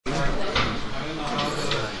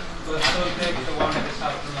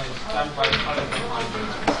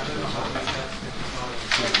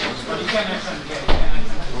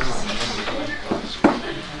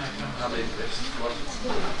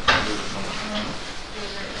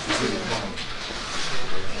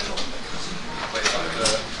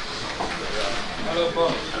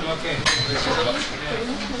Okay.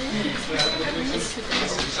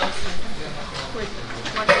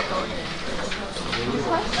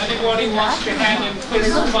 Anybody wants to hand in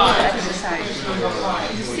quiz 5?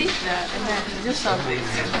 You see that, and then you just solve it.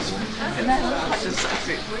 And then just solve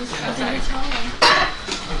it.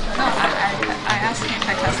 No, I asked him if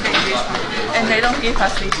I can stay this one, and they don't give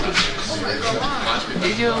us this thing.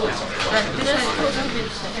 Did you, like, this is,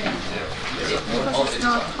 because it's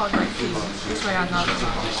not on my feed, this way I'm not.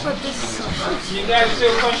 But this is so good. You guys do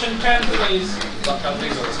question 10, please.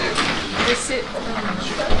 This is,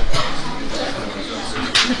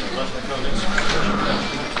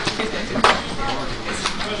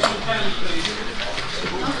 Question 10, please.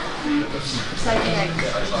 it's like egg.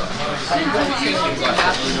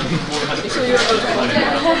 So you go to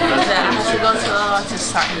I have to go to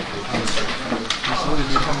sign.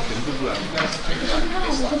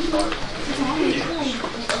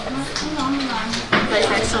 They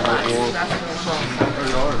say so much.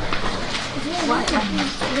 What?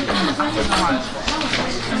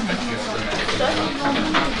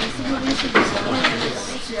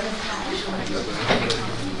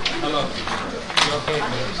 Hello. You okay?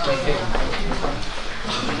 It's okay.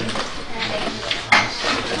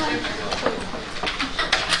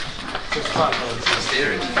 It's fun.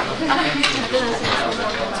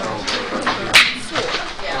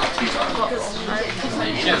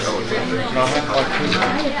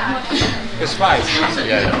 It's 5.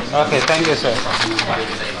 Yeah. Okay, thank you, sir.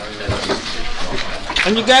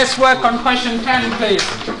 And you guys work on question 10, please.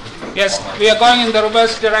 Yes, we are going in the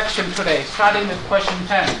reverse direction today, starting with question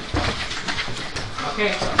 10.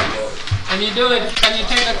 Okay. When you do it, when you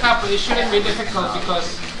take a couple, it shouldn't be difficult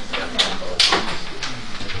because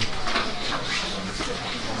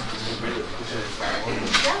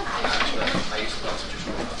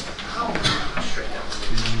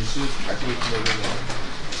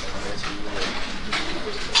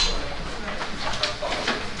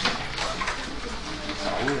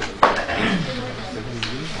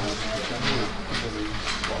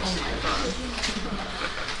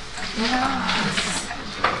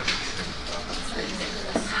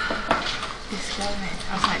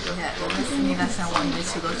He doesn't want me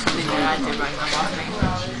to go to the algebra in the morning.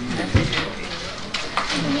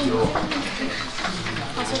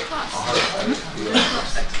 What's your class?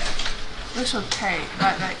 It's okay,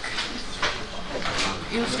 but like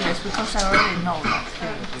useless because I already know that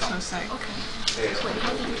thing. So it's like Wait,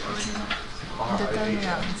 how did you already know?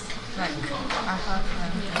 determinants. Like I have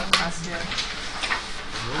them last year.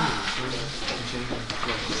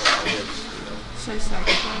 So it's like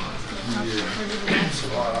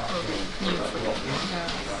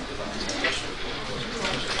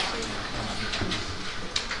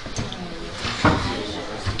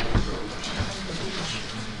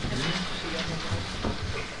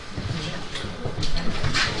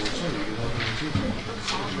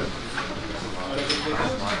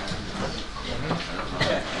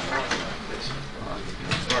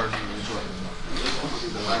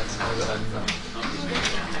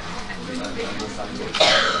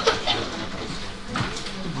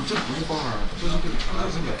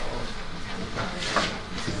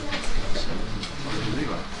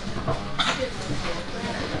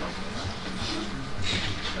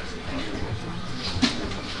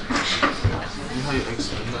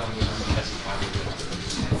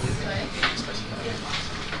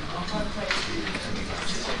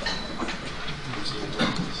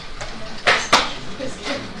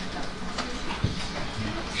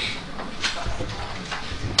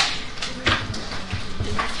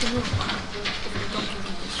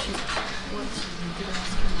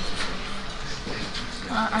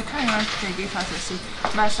I can't remember if they give us a seat,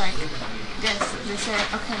 but it's like, yes, they say,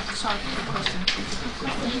 okay, solve the question.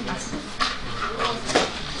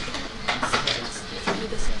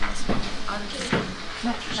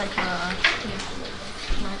 No, like,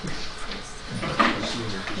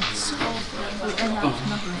 so we end up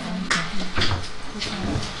not doing anything.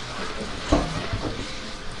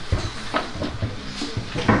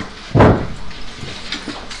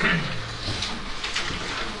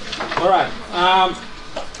 all right.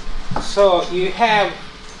 So you have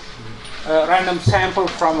a random sample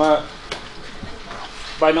from a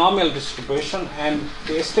binomial distribution, and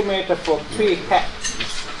the estimator for p hat.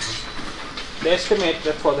 The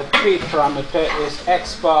estimator for the p parameter is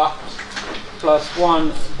x bar plus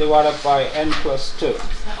 1 divided by n plus 2.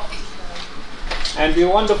 And we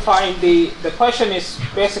want to find the question is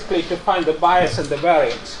basically to find the bias and the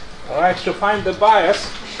variance. All right, to find the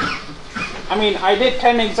bias, I mean, I did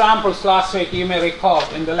 10 examples last week, you may recall,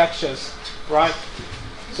 in the lectures, right?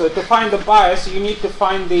 So to find the bias, you need to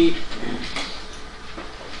find the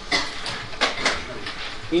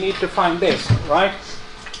you need to find this, right?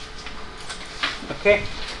 Okay,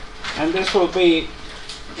 and this will be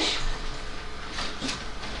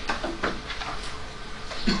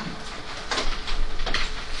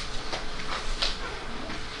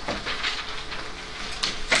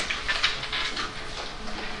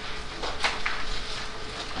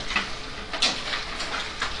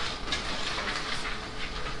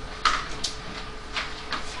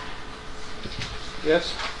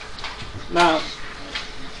yes. Now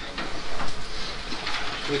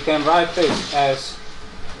we can write this as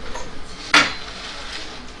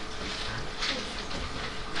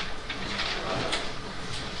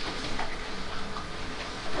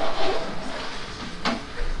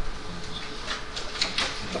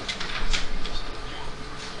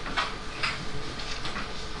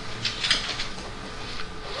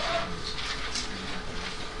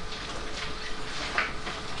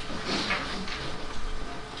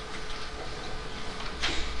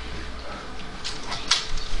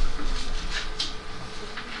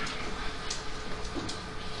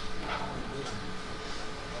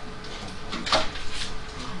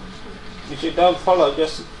if you don't follow,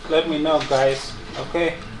 just let me know, guys.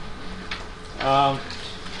 Okay.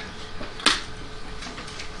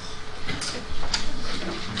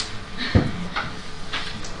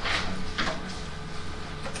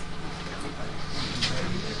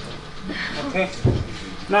 Okay.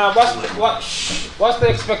 Now, what's the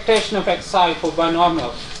expectation of xi for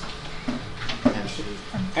binomials?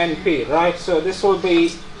 NP, right? So this will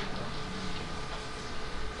be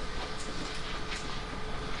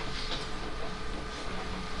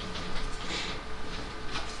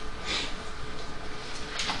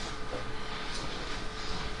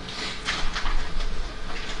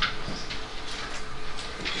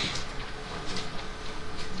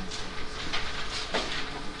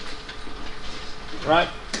right.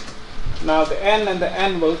 Now the n and the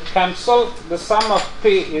n will cancel. The sum of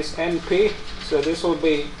p is np. So this will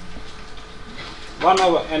be 1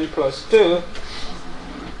 over n plus 2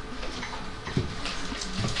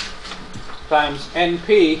 times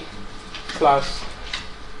np plus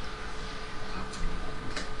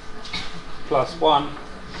 1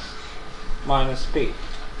 minus p.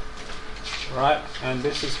 Right? And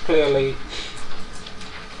this is clearly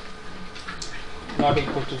not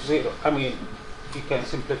equal to 0. I mean, you can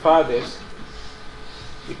simplify this.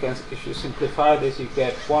 If you simplify this, you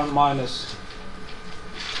get 1 minus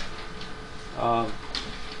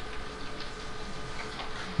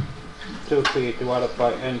 2p divided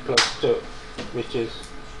by n plus 2, which is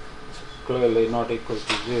clearly not equal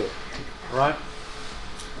to 0. Right?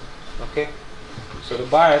 Okay? So the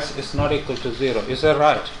bias is not equal to 0. Is that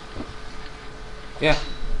right? Yeah?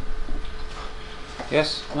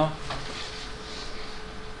 Yes? No?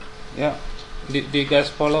 Yeah? Do you guys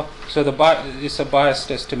follow? So the is a biased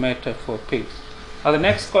estimator for p. Now the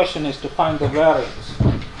next question is to find the variance.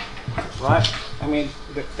 Right? I mean,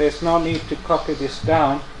 there's no need to copy this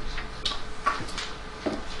down.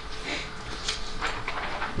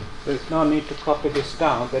 There's no need to copy this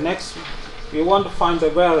down. The next, you want to find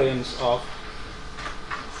the variance of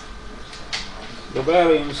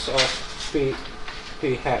p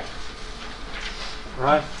hat.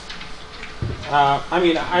 Right? I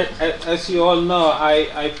mean, as you all know,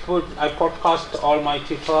 I podcast all my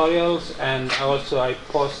tutorials, and also I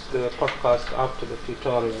post the podcast after the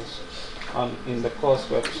tutorials in the course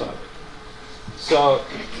website. So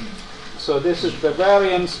this is the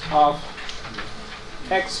variance of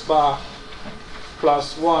x bar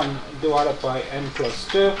plus 1 divided by n plus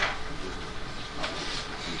 2.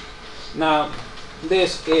 Now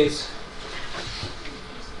this is,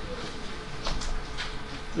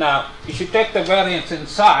 now if you take the variance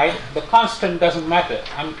inside, the constant doesn't matter.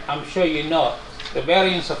 I'm sure you know the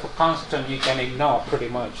variance of a constant you can ignore pretty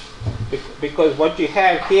much, because what you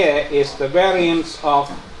have here is the variance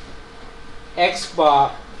of x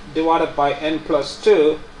bar divided by n plus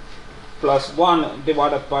 2 plus 1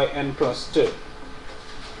 divided by n plus 2.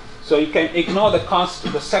 So you can ignore the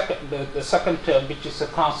constant, the second term, which is a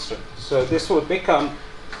constant. So this will become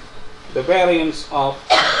the variance of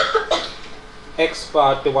x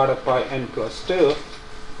bar divided by n plus 2,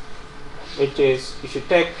 which is, if you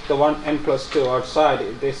take the one n plus 2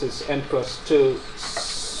 outside, this is n plus 2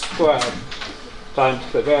 squared times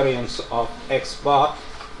the variance of x bar,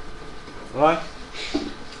 right?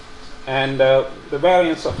 And the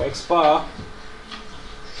variance of x bar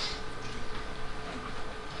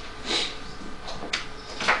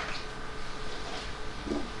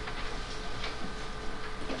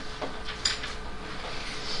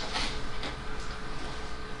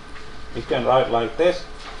you can write like this.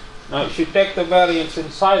 Now if you take the variance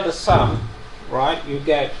inside the sum, right, you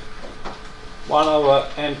get 1 over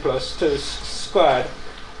n plus 2 squared,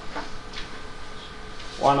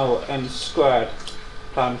 1 over n squared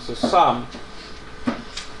times the sum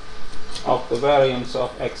of the variance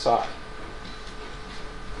of xi.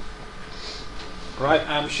 Right,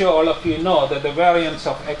 I'm sure all of you know that the variance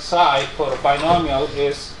of xi for a binomial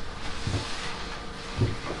is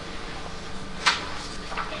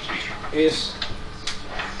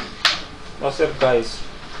what's that, guys?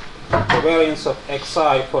 The variance of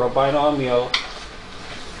xi for a binomial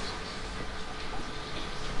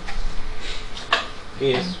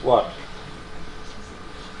is what?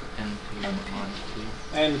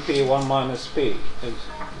 np 1 minus p.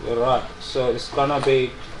 You're right. So it's gonna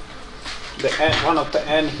be the n, one of the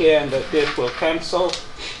n here and the this will cancel,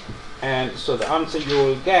 and so the answer you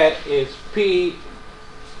will get is p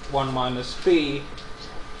 1 minus p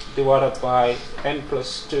divided by n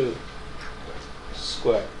plus 2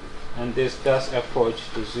 squared, and this does approach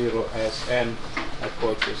to 0 as n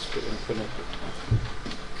approaches to infinity.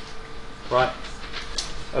 Right.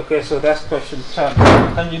 Okay, so that's question 10.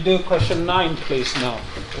 Can you do question 9 please now?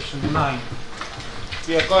 Question 9.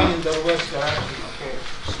 We are going in the reverse direction. Okay,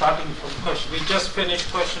 starting from question. We just finished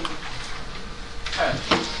question 10.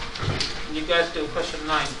 Can you guys do question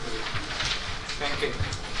 9 please? Thank you.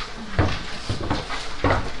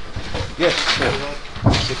 Yes, sir.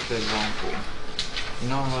 Particular example. You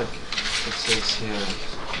know, like it says here,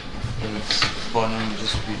 it's binomial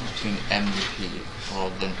distribute between m and p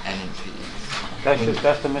rather than n and p.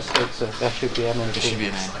 That's the mistake, sir. That should be m and p. It should be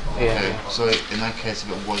an n. Yeah, Okay. yeah. So in that case, if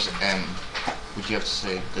it was m, would you have to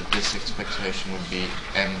say that this expectation would be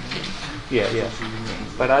m p? Yeah, yeah.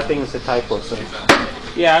 But I think it's a typo, sir.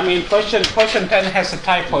 Yeah, I mean, question 10 has a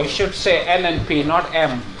typo. It should say n and p, not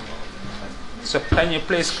m. So can you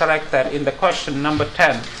please correct that in the question number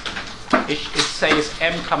 10? It says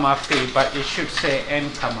m comma p, but it should say n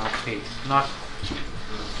comma p, not.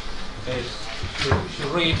 You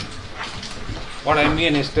should read. What I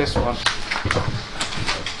mean is this one.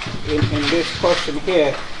 In this question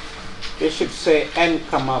here, it should say n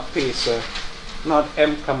comma p, sir, not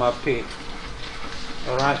m comma p.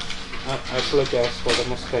 All right. I apologize for the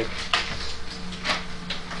mistake.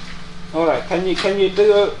 All right. Can you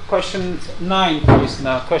do question 9, please?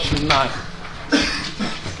 Now, question 9.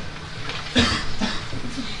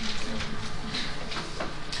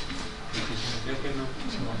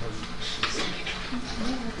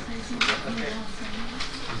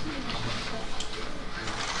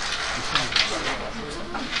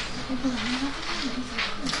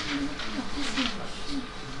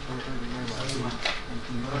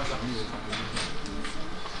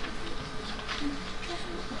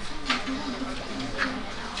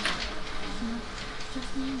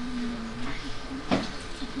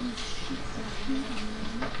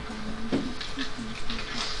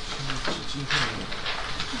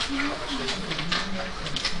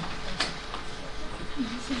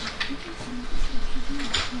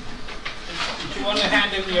 If you want to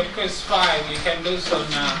hand in your quiz 5, you can do so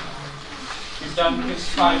now. You've done quiz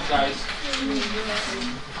 5, guys.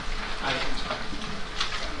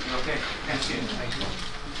 Okay, thank you. Thank you.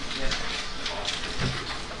 Yes.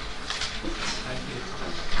 Thank you.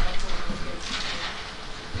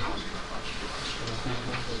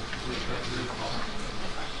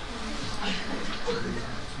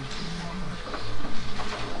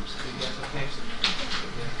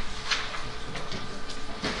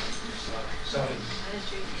 Sorry.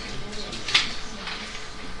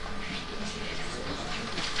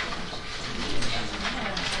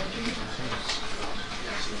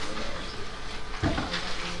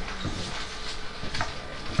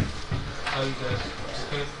 How you guys?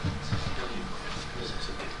 Okay.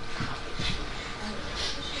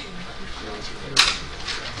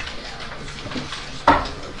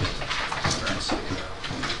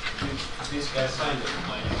 These guys signed it.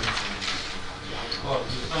 Oh,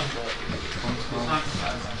 you signed that. You signed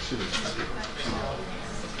that.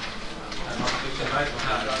 You can write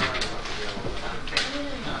it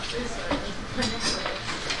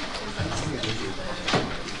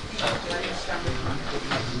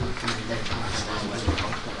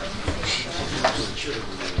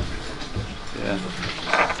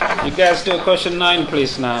Yeah. You guys do question 9,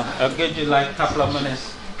 please. Now I'll give you like a couple of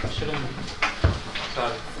minutes. Shouldn't.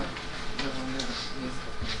 Sorry.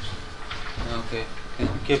 Okay.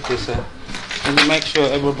 Keep this. Can you make sure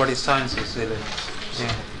everybody signs this?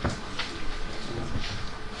 Yeah.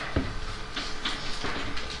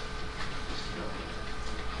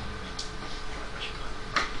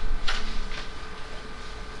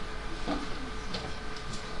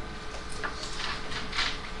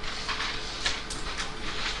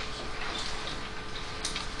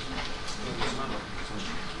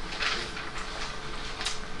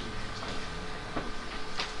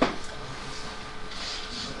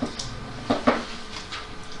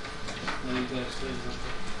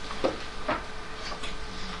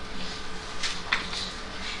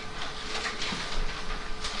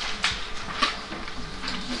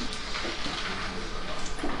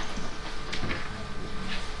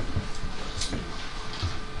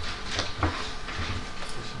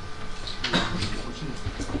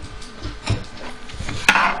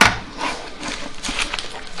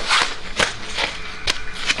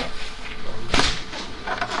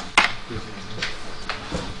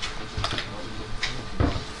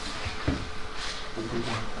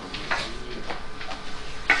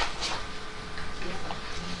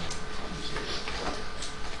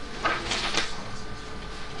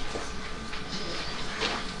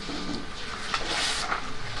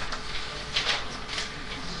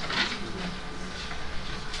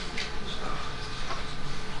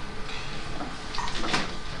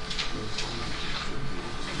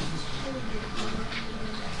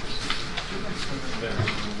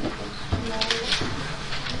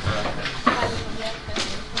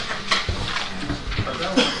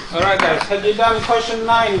 Alright guys, have you done question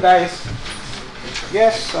 9 guys?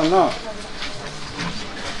 Yes or no?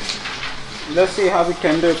 Let's see how we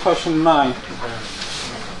can do question 9.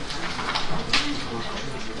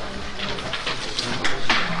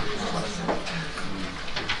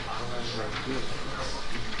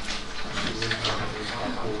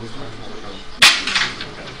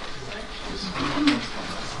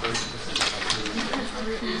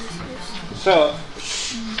 So,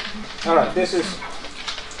 alright, this is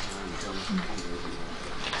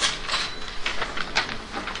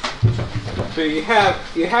so you have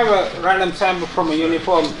a random sample from a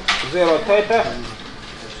uniform 0 theta,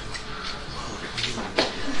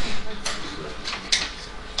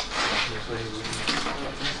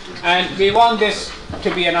 and we want this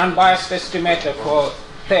to be an unbiased estimator for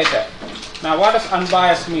theta. Now what does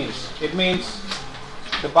unbiased means? It means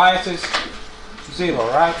the bias is 0,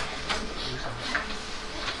 right?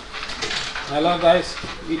 Hello guys,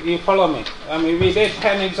 you follow me? I mean, we did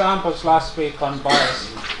 10 examples last week on bias.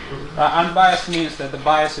 Unbiased means that the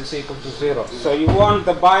bias is equal to 0. So you want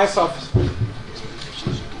the bias of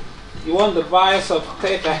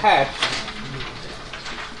theta hat,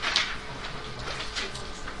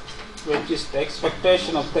 which is the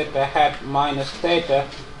expectation of theta hat minus theta,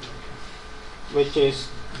 which is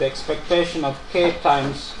the expectation of k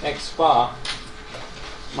times x bar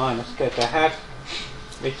minus theta hat,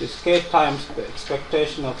 which is k times the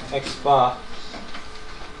expectation of x bar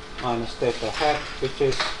minus theta hat, which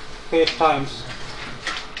is k times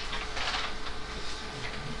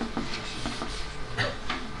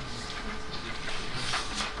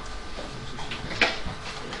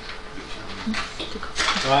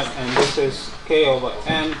right, and this is k over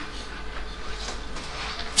n.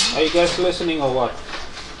 Are you guys listening or what?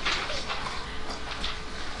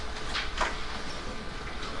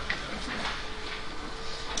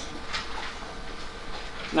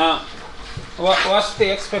 Now, what's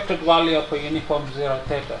the expected value of a uniform 0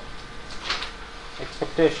 theta?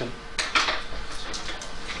 Expectation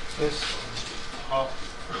is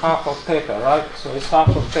half of theta, right? So it's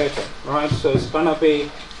half of theta, right? So it's gonna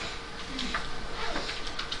be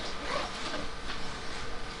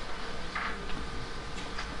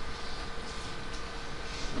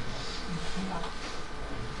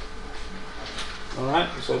alright,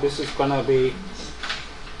 so this is gonna be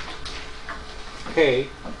k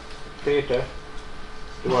theta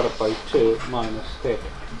divided by 2 minus theta,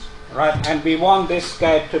 right? And we want this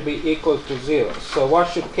guy to be equal to 0. So what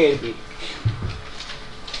should k be?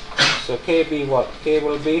 So k be what? K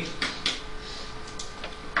will be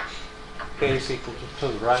k is equal to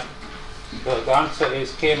 2, right? So the answer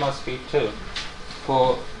is k must be 2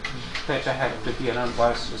 for theta hat to be an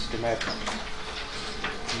unbiased estimator.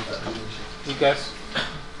 You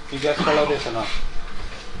guys follow this or not?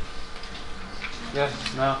 Yes?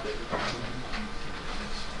 No?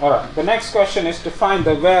 Alright, the next question is to find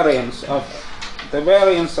the variance of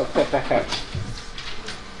theta hat.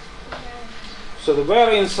 So the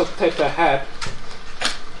variance of theta hat,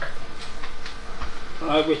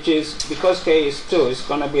 which is, because k is 2, is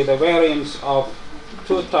going to be the variance of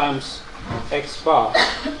 2 times x bar,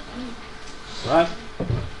 right?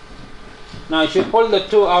 Now if you pull the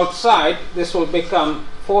 2 outside, this will become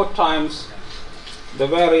 4 times the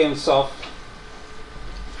variance of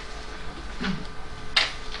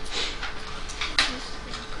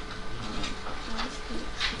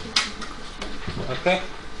okay.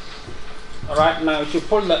 Alright, now if you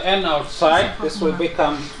pull the n outside, this will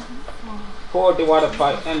become 4 divided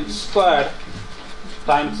by n squared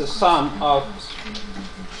times the sum of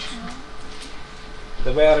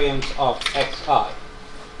the variance of xi.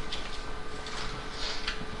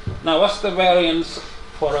 Now what's the variance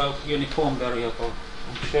for a uniform variable?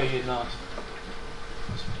 I'm sure you know.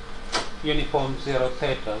 Uniform 0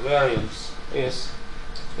 theta variance is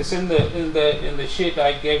in the sheet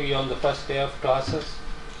I gave you on the first day of classes.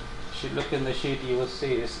 If you look in the sheet, you will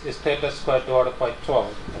see is theta squared divided by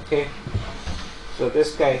 12. Okay, so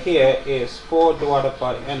this guy here is 4 divided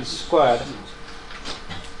by n squared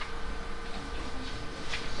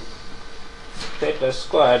theta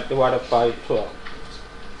squared divided by 12.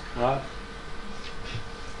 Right?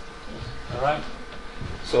 Alright,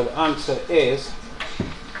 so the answer is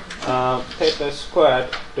theta squared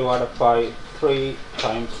divided by 3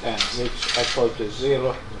 times n, which I call to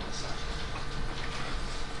 0.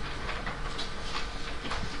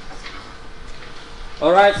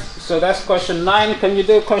 Alright, so that's question 9. Can you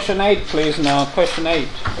do question 8 please now? Question 8.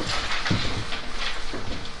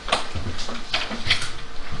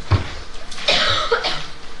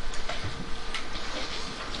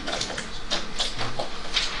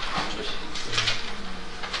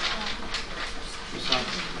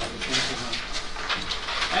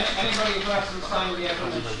 find the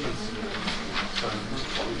other machine.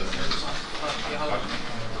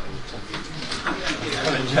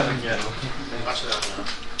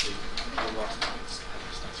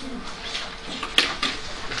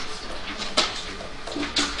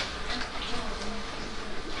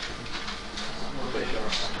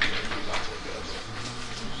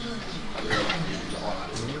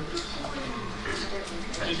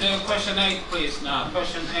 You do question 8, please. Now,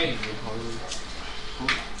 question 8.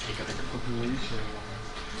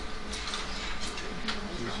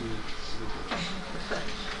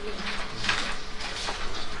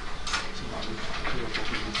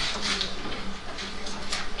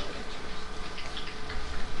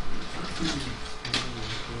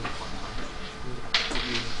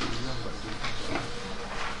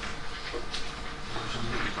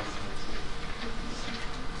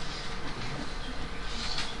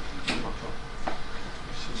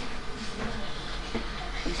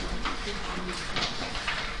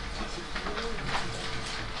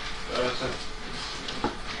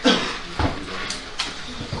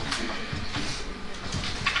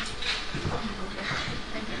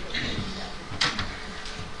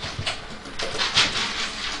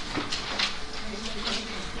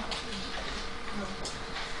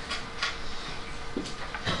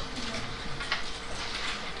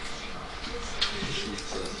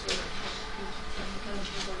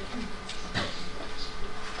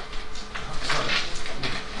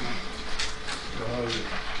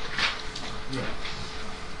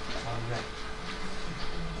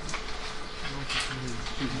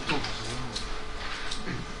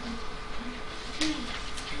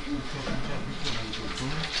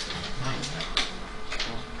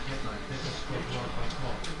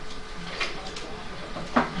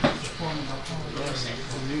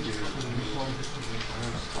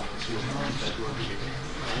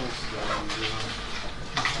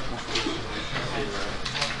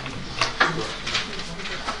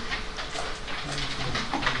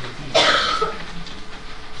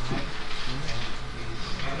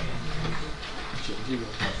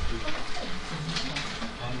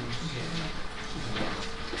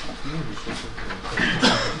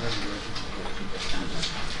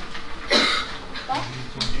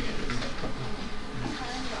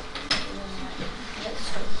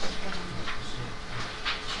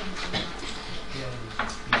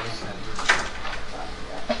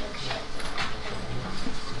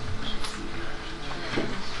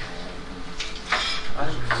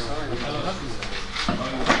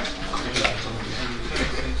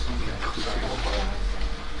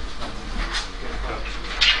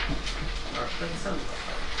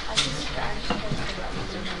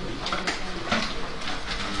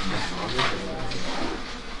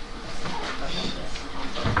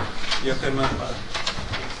 You okay, man?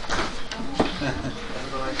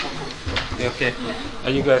 You okay? Are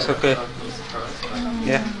you guys okay?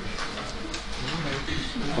 Yeah?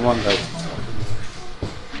 Come on, guys.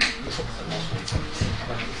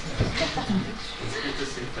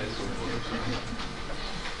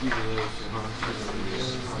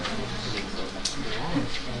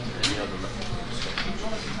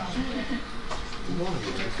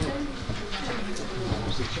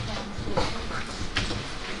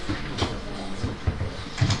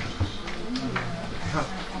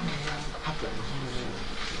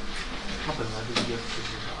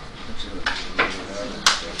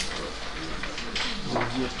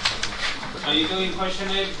 Are you doing question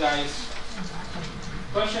 8, guys?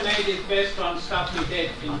 Question 8 is based on stuff we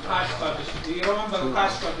did in classical distribution. Do you remember the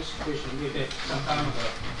classical distribution we did some time ago?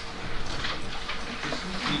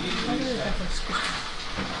 We need to use that.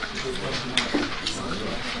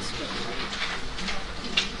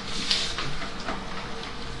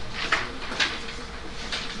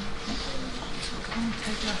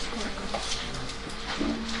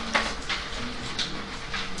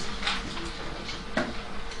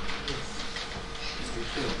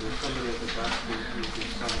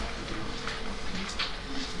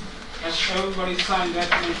 Has everybody signed that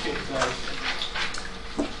new sheet, guys?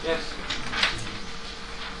 Yes.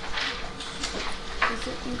 Is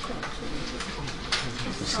it equal to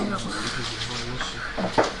something like this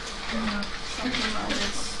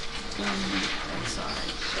inside?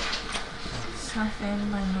 Something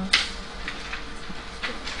minus.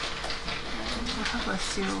 I have a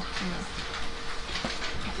 0 here.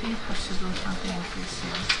 I think I should do something like this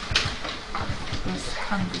here. This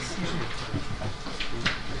can be 0.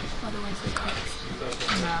 Otherwise we can't.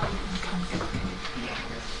 No, we can't get okay.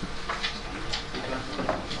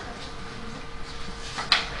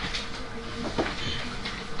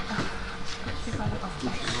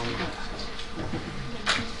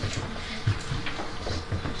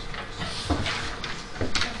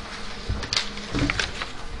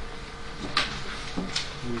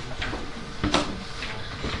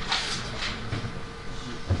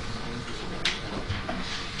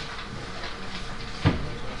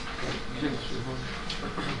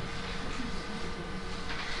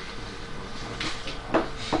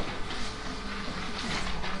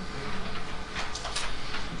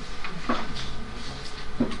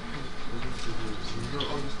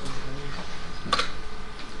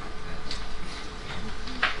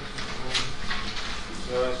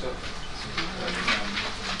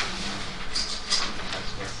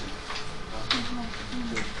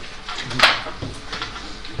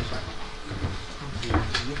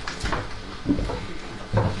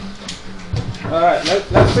 Alright,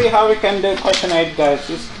 let's see how we can do question 8, guys.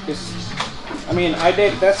 I mean,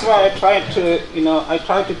 that's why I tried to, I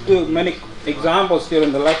tried to do many examples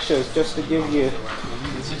during the lectures just to give you.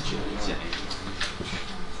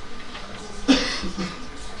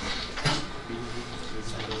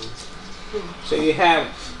 So you have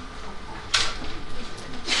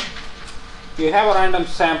a random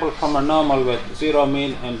sample from a normal with 0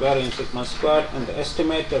 mean and varying sigma squared, and the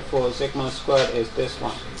estimator for sigma squared is this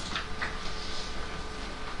one.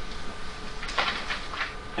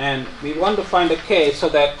 And we want to find a k so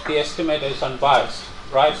that the estimator is unbiased,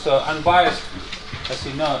 right? So unbiased, as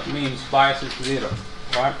you know, means bias is 0,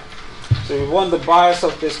 right? So we want the bias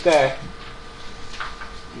of this guy,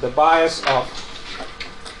 the bias of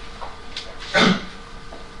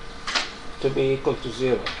to be equal to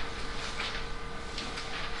 0.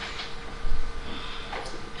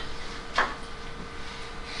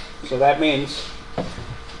 So that means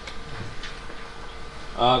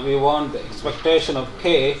we want the expectation of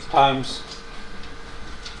k times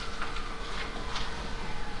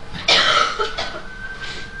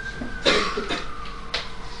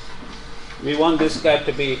we want this guy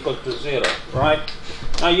to be equal to 0, right?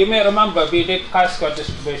 Now you may remember we did chi-square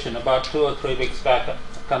distribution about 2 or 3 weeks back. I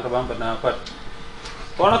can't remember now, but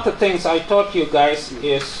one of the things I taught you guys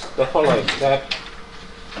is the following, that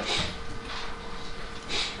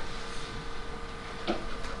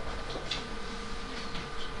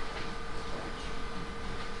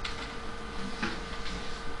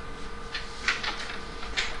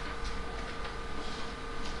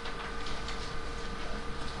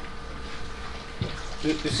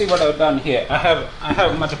you see what I've done here. I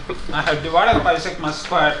have divided by sigma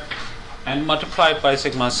squared and multiplied by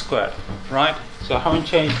sigma squared, right? So I haven't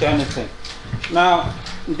changed anything. Now,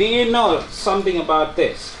 do you know something about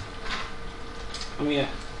this? I mean,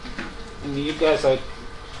 you guys are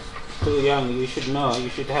too young. You should know. You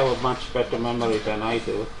should have a much better memory than I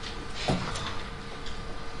do.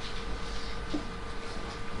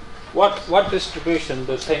 What distribution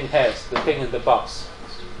the thing has? The thing in the box.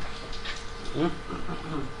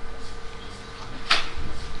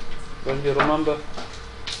 Don't you remember?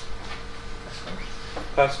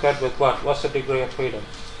 Chi-squared with what? What's the degree of freedom?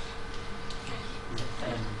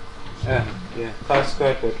 N. Yeah,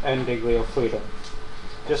 chi-squared with n degree of freedom.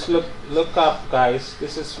 Just look up, guys.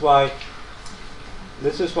 This is why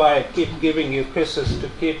I keep giving you quizzes to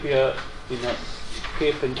keep your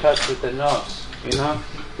keep in touch with the notes.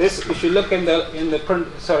 This, if you look in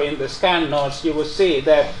the scan notes, you will see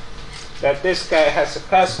that this guy has a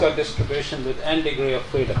chi-square distribution with n degree of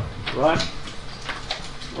freedom, right?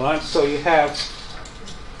 Right. So you have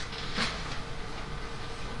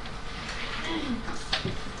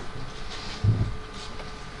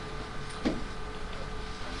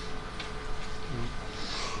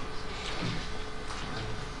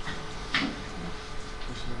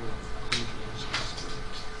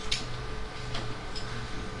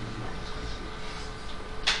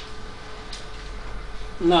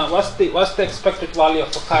now, what's the expected value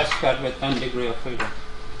of a chi-squared with n degree of freedom?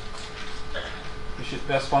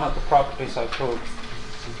 That's one of the properties I proved.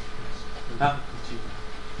 Huh?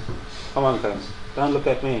 Come on, guys. Don't look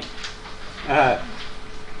at me.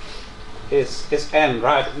 It's n,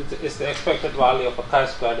 right? It's the expected value of a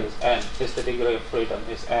chi-squared is n. It's the degree of freedom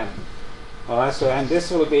is n. All right. So, and this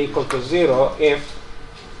will be equal to 0 if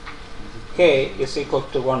k is equal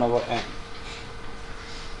to 1 over n.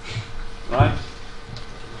 Right?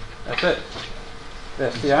 That's it.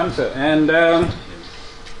 That's the answer. And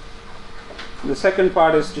the second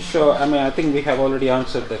part is to show, I think we have already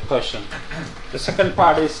answered the question. The second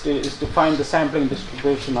part is to find the sampling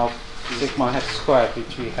distribution of sigma h squared,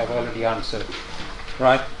 which we have already answered.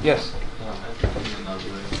 Right? Yes?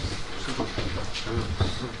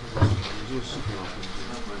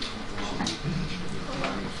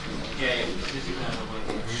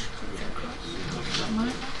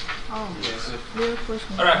 Oh, real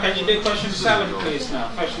question. All right, can you do question 7, please, now?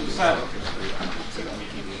 Question 7.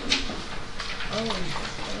 Oh.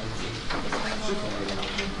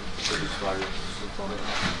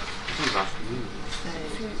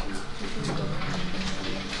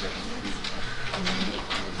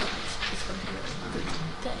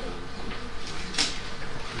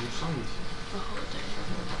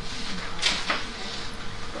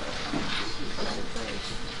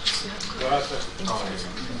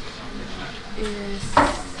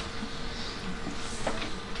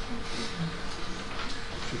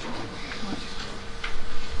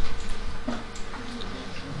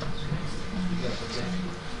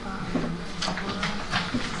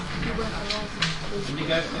 Can you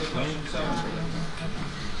guys take question 7?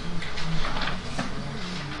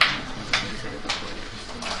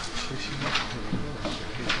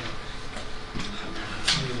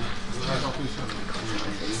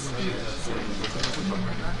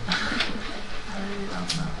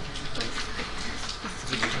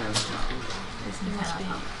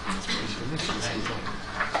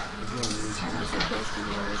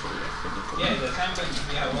 Yeah, the sample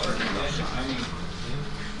we have already done. I mean,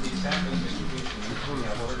 the sample distribution we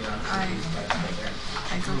have already done. I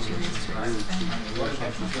told you yesterday. What is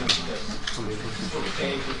actually going to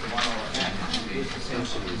take with 1 over n is the same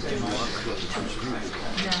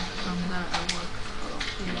Yeah, from there I work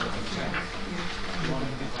here.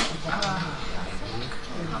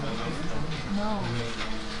 No.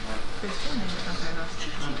 15 is something else.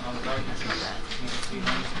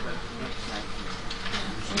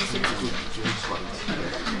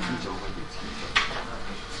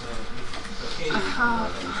 I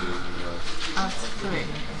have at 3.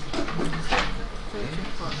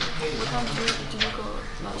 What time do you go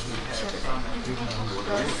last Saturday?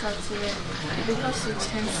 Saturday, because you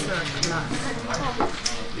change the class.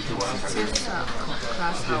 Change the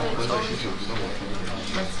class hours.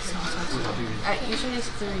 That's on Saturday. Usually it's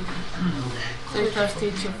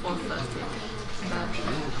 3:30 to 4:30. But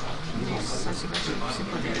it's such a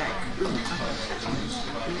simple day like.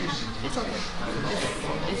 It's okay.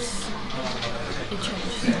 It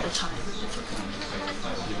changes the time. It's okay.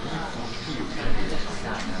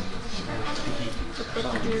 But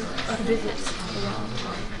you visit around.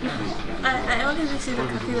 I only visited the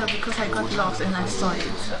cathedral because I got lost and I saw it. I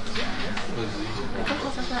got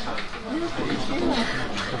lost and I thought,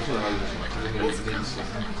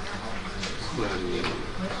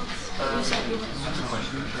 You said you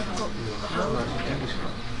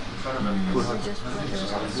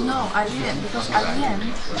no, I didn't, because at the end,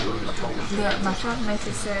 my friend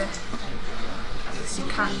message said she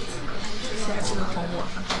can't. She has to do homework,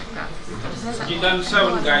 something like that. Then You done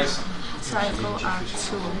 7, guys. So I go at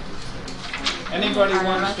 2. Anybody I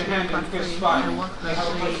wants arrive to here handle at quiz 3. 5? I work by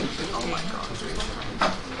 3:15.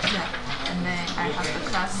 Yeah, and then I have the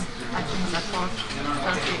class, I finish at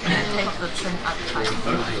 4:30, and I take the train at 5.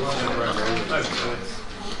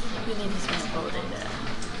 need to spend all day there.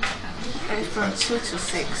 It's from 2 to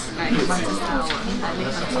 6, like 1 hour. I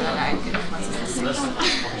leave until I get 1 to 6.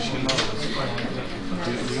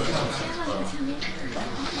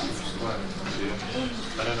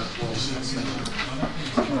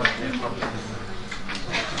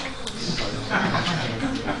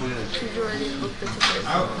 You already booked the ticket.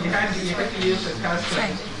 You had to use the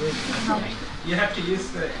custom. No. You have to use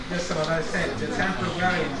the, just what I said, the sample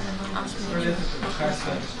variance related to the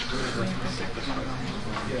custom.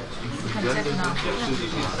 You can check now.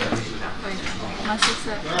 Wait, my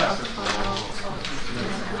sister.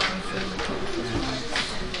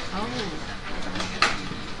 Oh.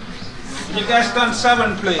 You guys done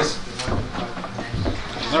 7, please.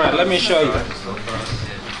 All right, let me show you.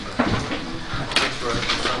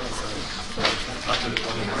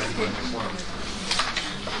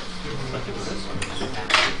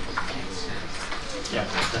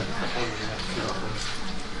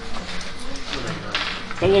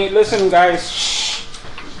 Can you listen, guys? Shh.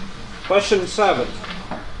 Question 7.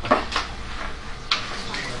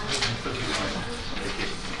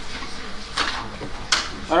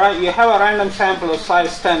 All right, you have a random sample of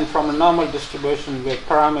size 10 from a normal distribution with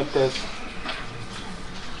parameters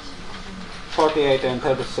 48 and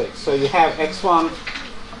 36. So you have x1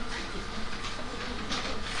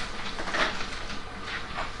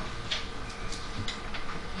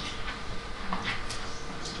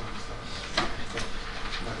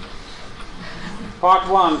 Part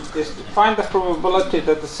 1 is to find the probability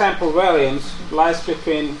that the sample variance lies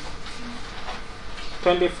between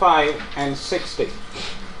 25 and 60.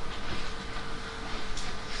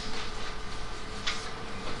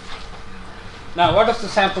 Now, what is the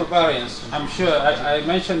sample variance? I'm sure I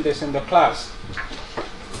mentioned this in the class.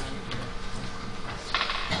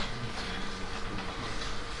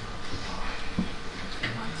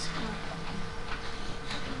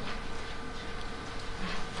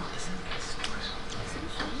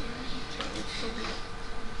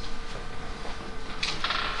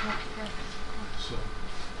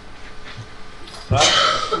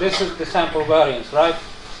 this is the sample variance, right?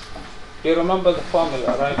 Do you remember the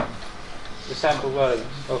formula, right? The sample variance.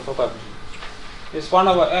 Oh, forgot. It's 1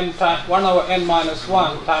 over n times 1 over n minus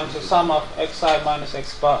 1 times the sum of xi minus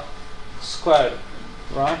x bar squared,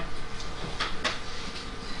 right?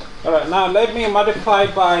 All right. Now let me multiply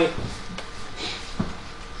by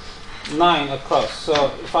 9 across.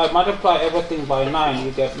 So if I multiply everything by 9,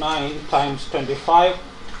 you get 9 times 25.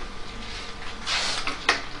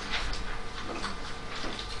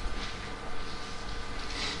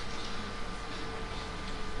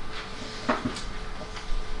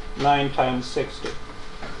 Nine times 60.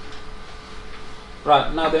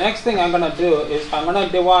 Right, now the next thing I'm going to do is I'm going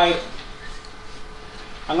to divide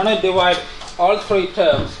all three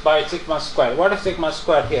terms by sigma squared. What is sigma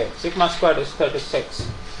squared here? Sigma squared is 36.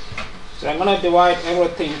 So I'm going to divide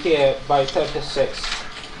everything here by 36.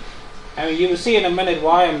 And you will see in a minute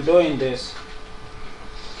why I'm doing this.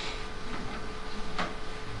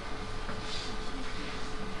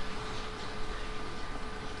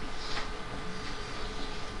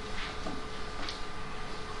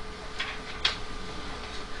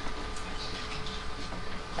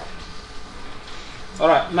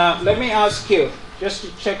 Alright, now let me ask you, just to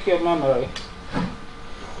check your memory.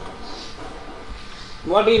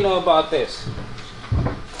 What do you know about this?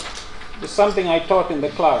 It's something I taught in the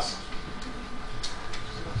class.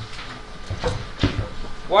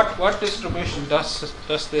 What distribution does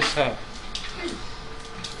this have?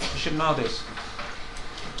 You should know this.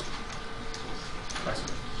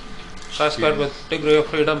 Chi-squared with degree of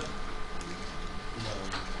freedom?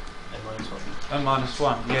 N minus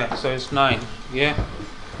 1, yeah, so it's 9, yeah.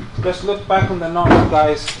 Just look back on the notes,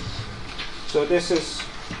 guys. So this is,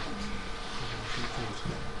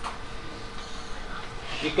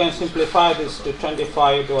 you can simplify this to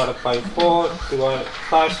 25 divided by 4 divided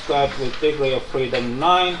chi-squared with degree of freedom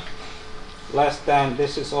 9 less than,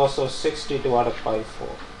 this is also 60 divided by 4.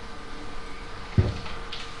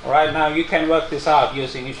 Alright, now you can work this out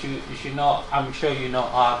using, if you know, I'm sure you know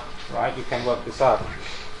R, right? You can work this out.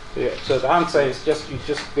 Yeah, so the answer is you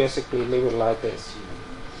just basically leave it like this.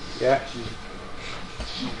 Yeah.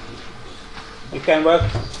 You can work.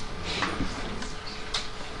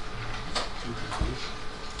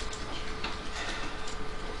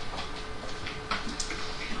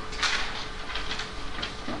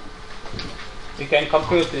 You can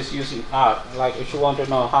compute this using R. Like if you want to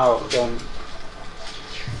know how, then,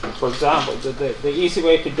 for example, the easy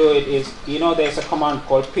way to do it is, you know, there's a command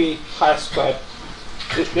called p chi-squared.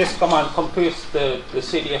 This command computes the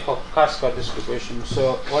CDF of chi-square distribution.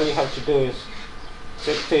 So all you have to do is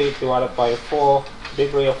 60 divided by 4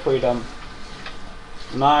 degree of freedom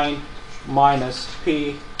 9 minus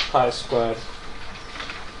p chi-squared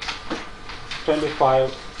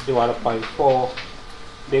 25 divided by 4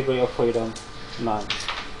 degree of freedom 9.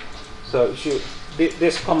 So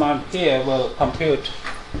this command here will compute.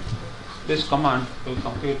 This command will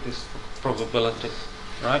compute this probability,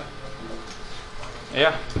 right?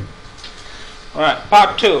 Yeah. All right.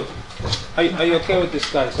 Part 2. Are you okay with this,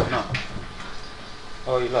 guys, or no?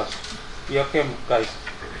 Oh, you lost. You okay, guys?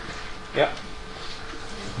 Yeah.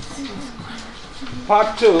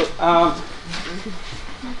 Part 2.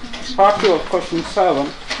 Part 2 of question 7.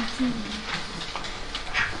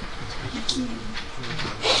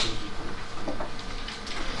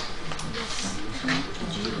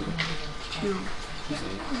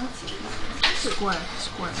 Square.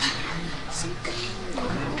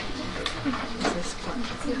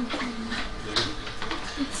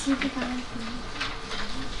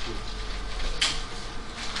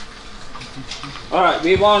 All right,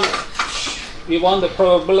 we want the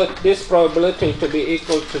probability, this probability to be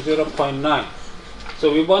equal to 0.9.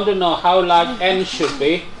 So we want to know how large n should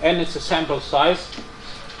be. N is the sample size,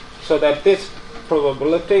 so that this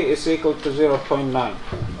probability is equal to 0.9.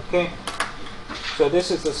 Okay. So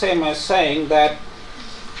this is the same as saying that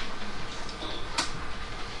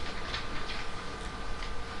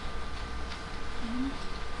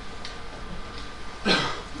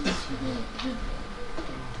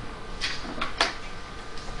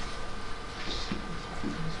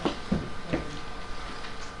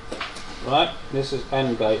right, this is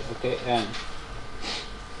n, guys, okay, n.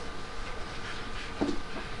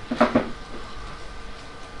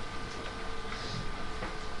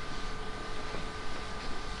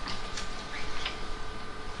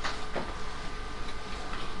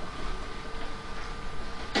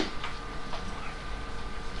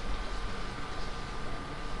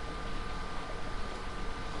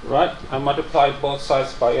 Right, I multiplied both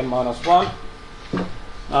sides by n minus 1.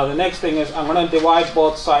 Now the next thing is I'm going to divide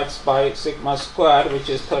both sides by sigma squared, which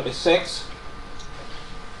is 36.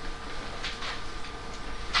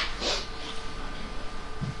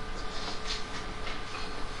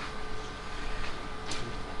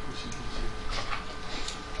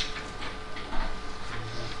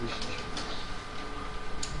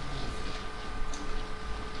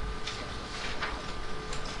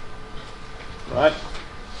 right?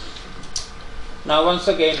 Now once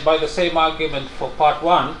again, by the same argument for part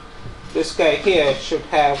 1, this guy here should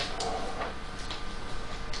have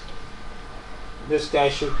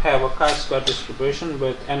a chi-square distribution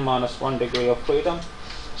with n minus 1 degree of freedom.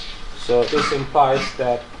 So this implies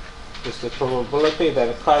that is the probability that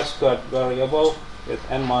a chi-squared variable with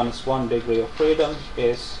n minus 1 degree of freedom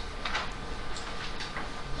is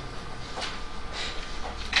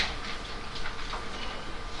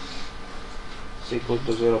equal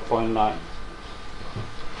to 0.9.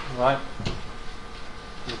 Right?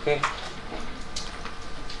 Okay.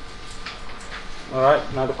 All right.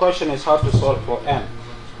 Now the question is how to solve for n.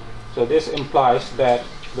 So this implies that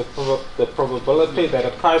the probability that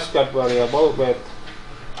a chi-squared variable with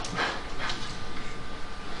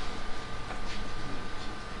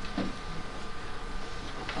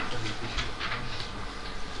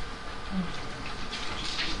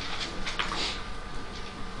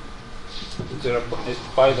is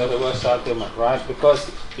by the reverse argument, right? Because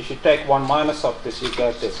if you take 1 minus of this, you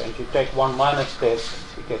get this, and if you take 1 minus this,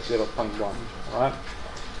 you get 0.1, right?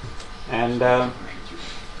 And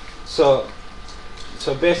so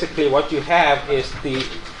basically, what you have is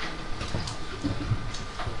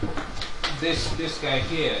this guy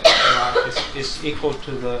here is equal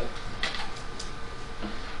to the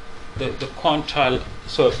quantile.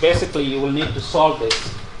 So basically, you will need to solve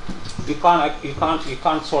this. You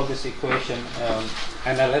can't solve this equation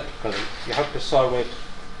analytically. You have to solve it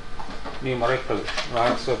numerically,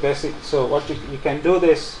 right? So what you can do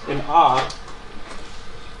this in R.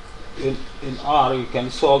 In R, you can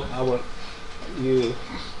solve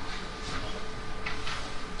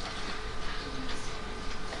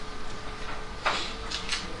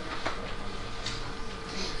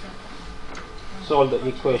solve the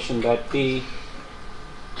equation that P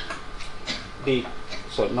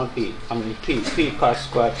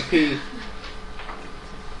chi-squared P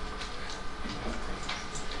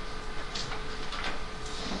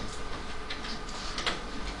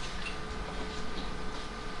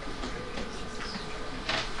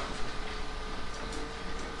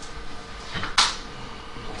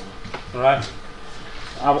right.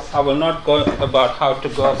 I will not go about how to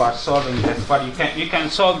go about solving this, but you can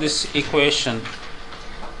solve this equation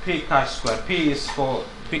P chi-squared. P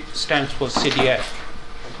stands for CDF,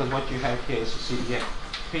 because what you have here is a CDF.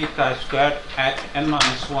 P chi-squared at n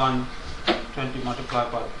minus 1, 20 divided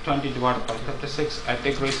by 36 at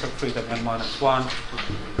degrees of freedom n minus 1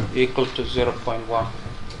 equal to 0.1. All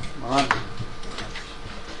right.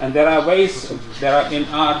 And there are ways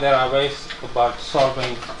about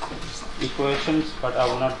solving equations, but I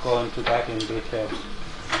will not go into that in detail.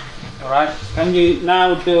 All right. Can you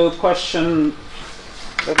now do question?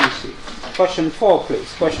 Let me see. Question 4,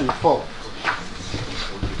 please. Question 4.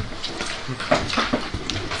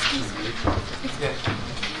 Yes.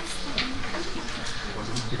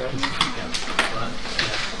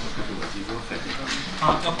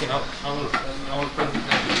 Okay. I will print it.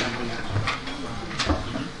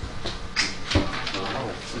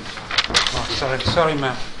 Oh, sorry,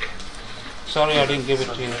 ma'am. Sorry, I didn't give it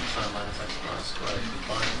to you.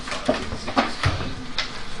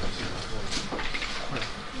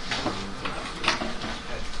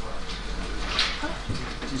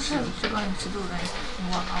 So you're going to do that in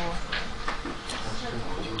 1 hour.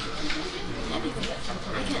 Anything.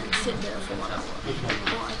 I can sit there for 1 hour,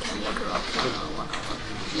 or I can walk around for 1 hour.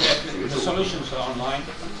 The solutions are online.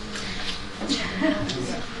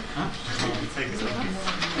 Huh?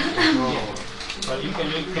 But you can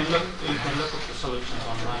look at the solutions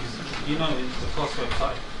online. You know, in the course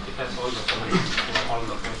website, it has all the solutions for all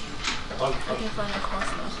the questions. I can find a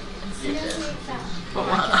course now and sit there for 1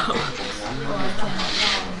 hour, or I can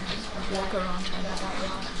walk around China.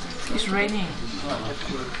 It's raining.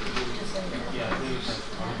 Yeah, you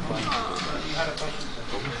had a question?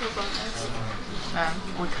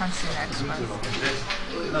 We can't see next month.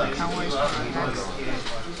 We can't wait for the next.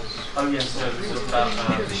 Oh yes, so it was about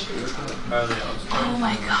earlier. Oh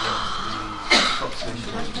my god.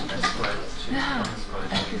 Yeah,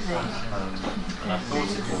 everything. And I thought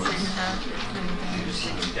it was just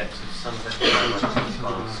need to get to some of the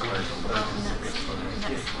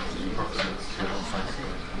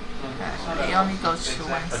It only goes to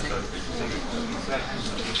 1 city.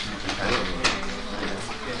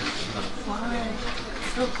 Why?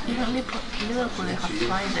 Look, even Liverpool they have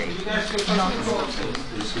Friday.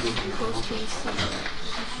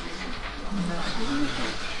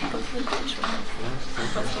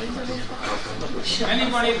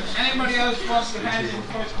 Anybody else wants to hand in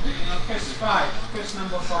quiz 5, quiz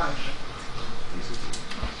number 5?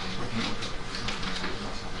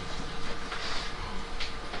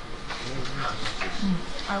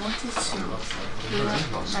 I wanted to,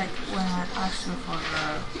 like when I asked you for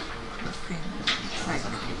the thing, like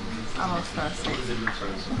our first thing,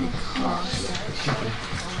 because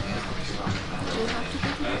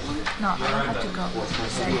no, I don't have to go.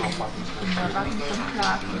 It's like in the badminton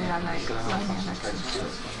club, they are like running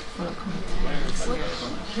elections for the committee next year.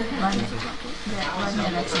 Running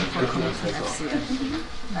election for committee next year.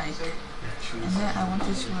 Like, and then I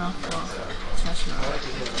wanted to run for treasurer.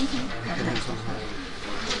 Like that.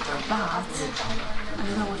 But I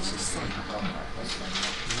don't know what to say.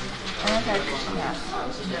 And like, yeah,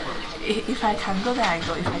 if I can go, then I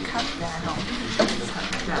go. If I can't, then I don't.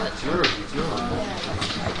 Yeah.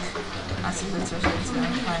 Like, as if the treasurer is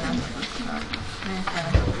very financial club, very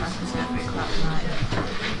financial class is very club. My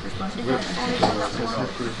responsibility.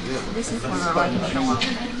 This is for the right one.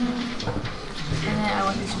 And then I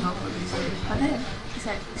wanted to go for this. But then it's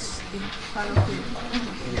like in part of it.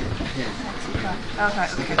 I was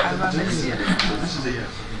like, okay, I'll run next year. Next year.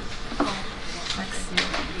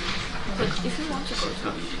 But if you want to go to,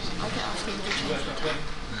 I can ask you to change it.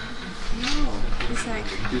 No, it's like,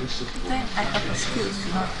 then I have excuse to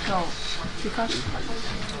not go. Because,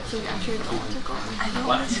 So you actually don't want to go? I don't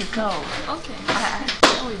want to go. Okay. I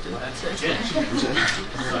we do. So it's like,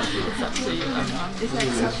 it's up to you. It's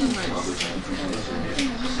like something where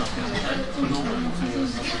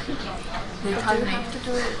they told me To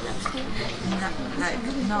do it next year? like,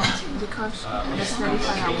 no, because that's very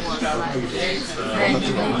hard work, right? Then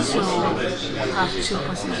you need to have 2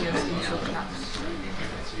 positions in 2 clubs.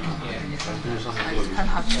 Like, you can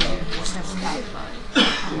have 2 same club.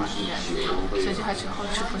 Yeah. So you have to hold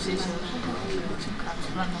 2 positions in 2 clubs,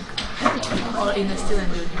 random club. Or in the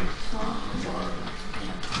student union.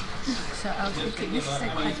 So I was thinking, this is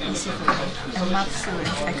like quite easy for me. And math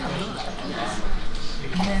students, I can do that.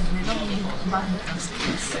 And then they don't need badminton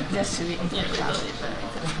skills just to be in the club.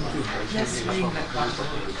 Just being the club.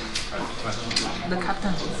 The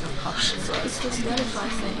captain is of course. So it's the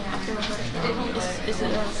certified thing. Is it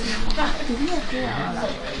Did you agree on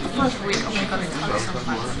that? First week, oh my god, it's hard so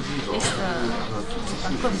much. It's the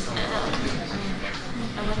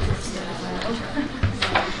I went to the certified. I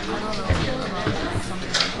don't know about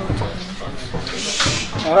something.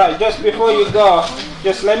 Alright, just before you go,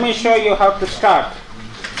 just let me show you how to start.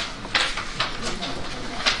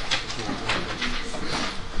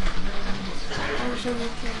 So you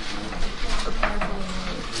can apply for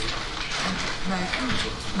like,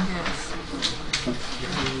 yes.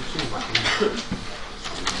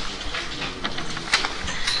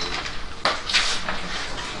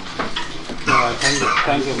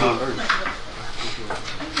 Thank you, ma'am.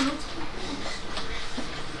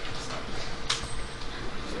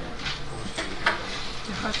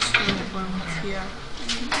 You have to volunteer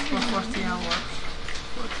for 40 hours.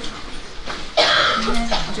 And then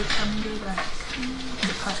you can be like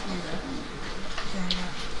the class leader.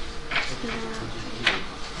 Yeah.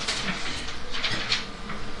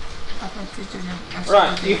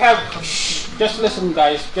 Right, you have, just listen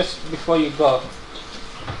guys, just before you go.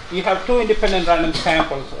 You have 2 independent random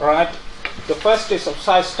samples, right? The first is of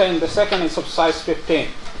size 10, the second is of size 15.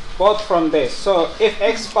 Both from this. So if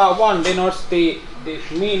x bar 1 denotes the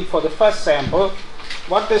mean for the first sample,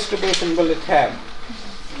 what distribution will it have?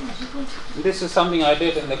 This is something I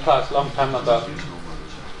did in the class long time ago.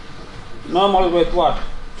 Normal with what?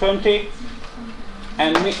 20?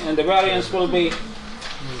 And the variance will be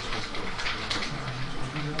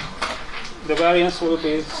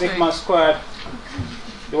sigma squared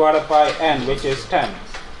divided by n, which is 10.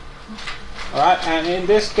 Alright, and in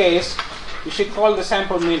this case, you should call the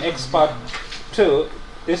sample mean x bar 2.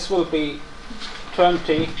 This will be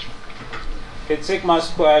 20 with sigma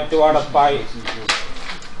squared divided by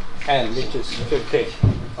n, which is 15.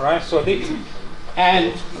 Alright, so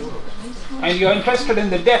and you're interested in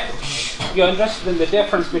the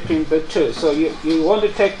difference between the two. So you want to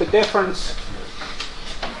take the difference.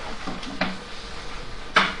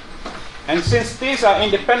 And since these are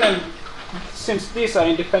independent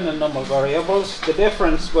normal variables, the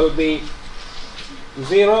difference will be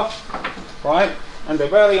 0, right? And the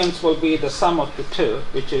variance will be the sum of the two,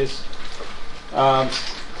 which is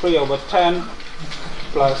 3 over 10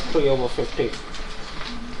 plus 3 over 15.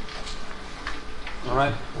 All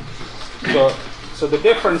right. So the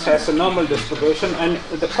difference has a normal distribution, and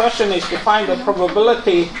the question is to find the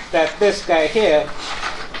probability that this guy here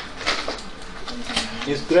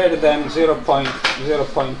is greater than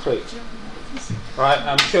 0.3. Right?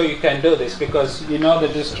 I'm sure you can do this because you know the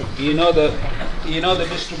distribution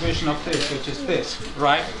of this, which is this,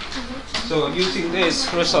 right? So using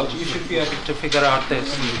this result, you should be able to figure out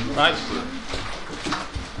this, right?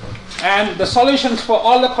 And the solutions for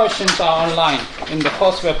all the questions are online in the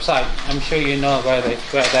course website. I'm sure you know where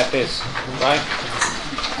that is, right?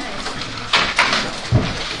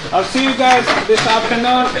 I'll see you guys this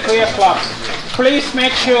afternoon, 3 o'clock. Please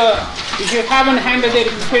make sure, if you haven't handed in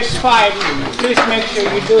quiz 5, please make sure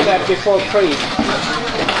you do that before 3.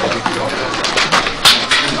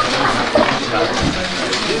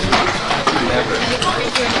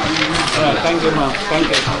 All right, thank you, ma'am. Thank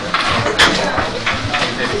you.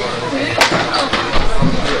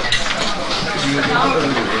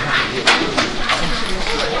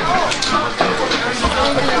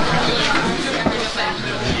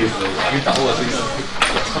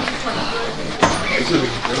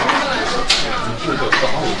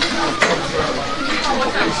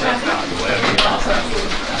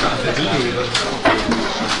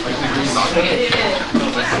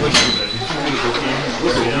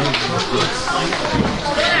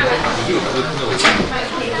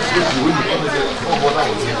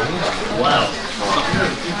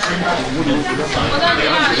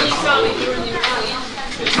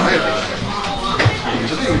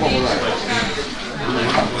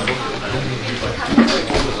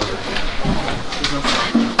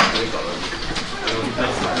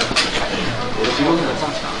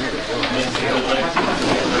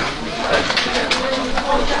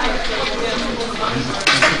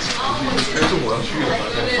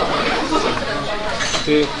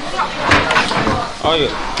 Are you?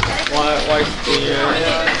 Why is the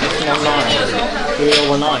it's not 9? 3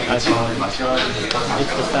 over 9. I think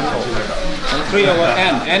it's the sample. And 3 over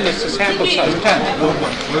n is the sample size,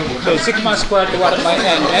 10. So sigma squared divided by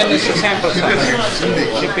n is the sample size.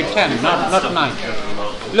 Should be 10, not 9.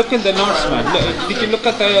 Look in the notes, man. Did you look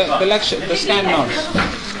at the lecture, the stand notes?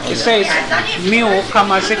 It says mu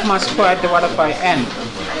comma sigma squared divided by n.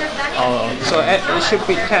 So it should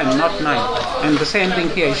be 10, not 9. And the same thing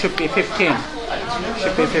here, it should be 15.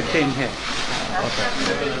 Should be 15 here.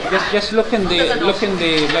 Okay. Just look in the lecture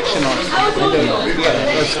notes.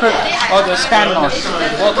 The script or the stand notes.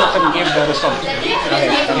 Both of them give the result. Okay.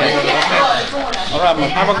 All right, man.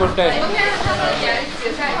 Have a good day.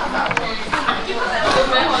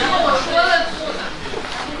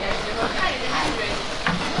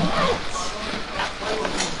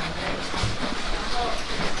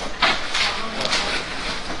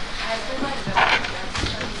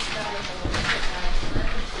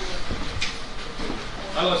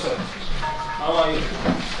 Hello, sir. How are you?